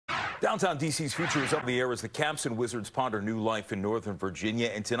Downtown D.C.'s future is up in the air as the Caps and Wizards ponder new life in Northern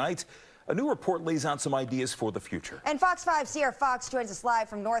Virginia. And tonight, a new report lays out some ideas for the future. And Fox 5's Sierra Fox joins us live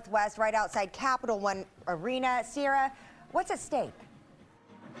from Northwest, right outside Capital One Arena. Sierra, what's at stake?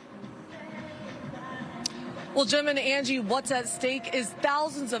 Well, Jim and Angie, what's at stake is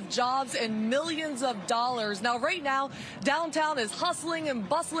thousands of jobs and millions of dollars. Now, right now, downtown is hustling and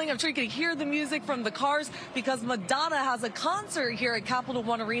bustling. I'm sure you can hear the music from the cars because Madonna has a concert here at Capital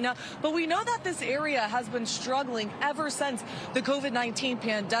One Arena. But we know that this area has been struggling ever since the COVID-19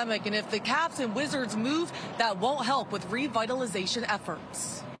 pandemic. And if the Caps and Wizards move, that won't help with revitalization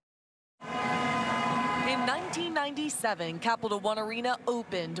efforts. In 1997, Capital One Arena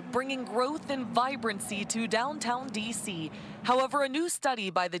opened, bringing growth and vibrancy to downtown D.C. However, a new study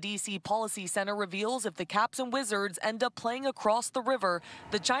by the D.C. Policy Center reveals if the Caps and Wizards end up playing across the river,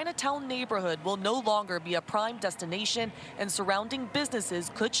 the Chinatown neighborhood will no longer be a prime destination and surrounding businesses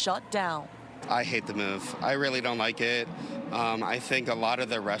could shut down. I hate the move. I really don't like it. I think a lot of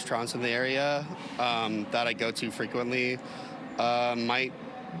the restaurants in the area that I go to frequently might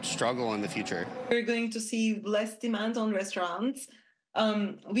struggle in the future. We're going to see less demand on restaurants.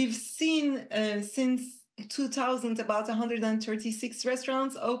 We've seen since 2000 about 136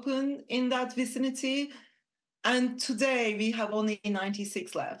 restaurants open in that vicinity, and today we have only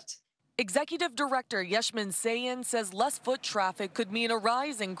 96 left. Executive Director Yeshmin Sayin says less foot traffic could mean a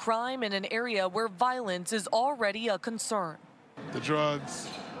rise in crime in an area where violence is already a concern. The drugs,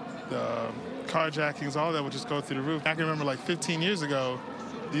 the carjackings, all that would just go through the roof. I can remember like 15 years ago,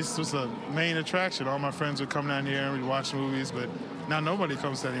 this was a main attraction. All my friends would come down here and we'd watch movies, but now nobody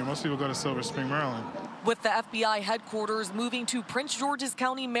comes down here. Most people go to Silver Spring, Maryland. With the FBI headquarters moving to Prince George's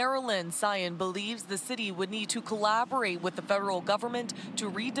County, Maryland, Sayin believes the city would need to collaborate with the federal government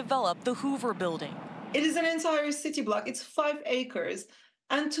to redevelop the Hoover building. It is an entire city block. It's 5 acres.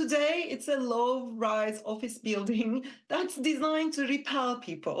 And today it's a low-rise office building that's designed to repel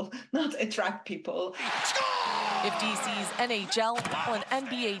people, not attract people. If DC's NHL and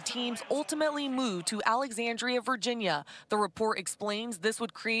NBA teams ultimately move to Alexandria, Virginia, the report explains this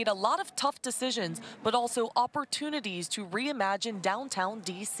would create a lot of tough decisions, but also opportunities to reimagine downtown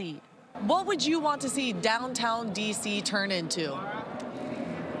DC. What would you want to see downtown DC turn into?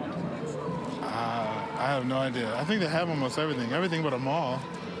 I have no idea. I think they have almost everything but a mall,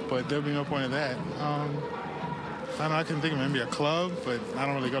 but there'll be no point in that. I don't know, I can think of maybe a club, but I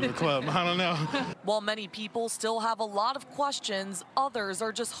don't really go to the club. I don't know. While many people still have a lot of questions, others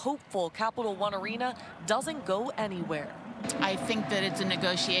are just hopeful Capital One Arena doesn't go anywhere. I think that it's a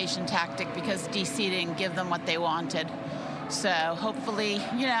negotiation tactic because DC didn't give them what they wanted. So hopefully,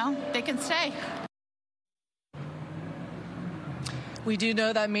 they can stay. We do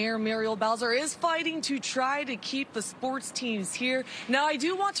know that Mayor Muriel Bowser is fighting to try to keep the sports teams here. Now, I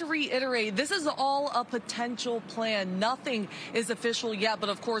do want to reiterate, this is all a potential plan. Nothing is official yet, but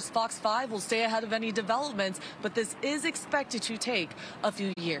of course, Fox 5 will stay ahead of any developments, but this is expected to take a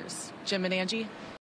few years. Jim and Angie?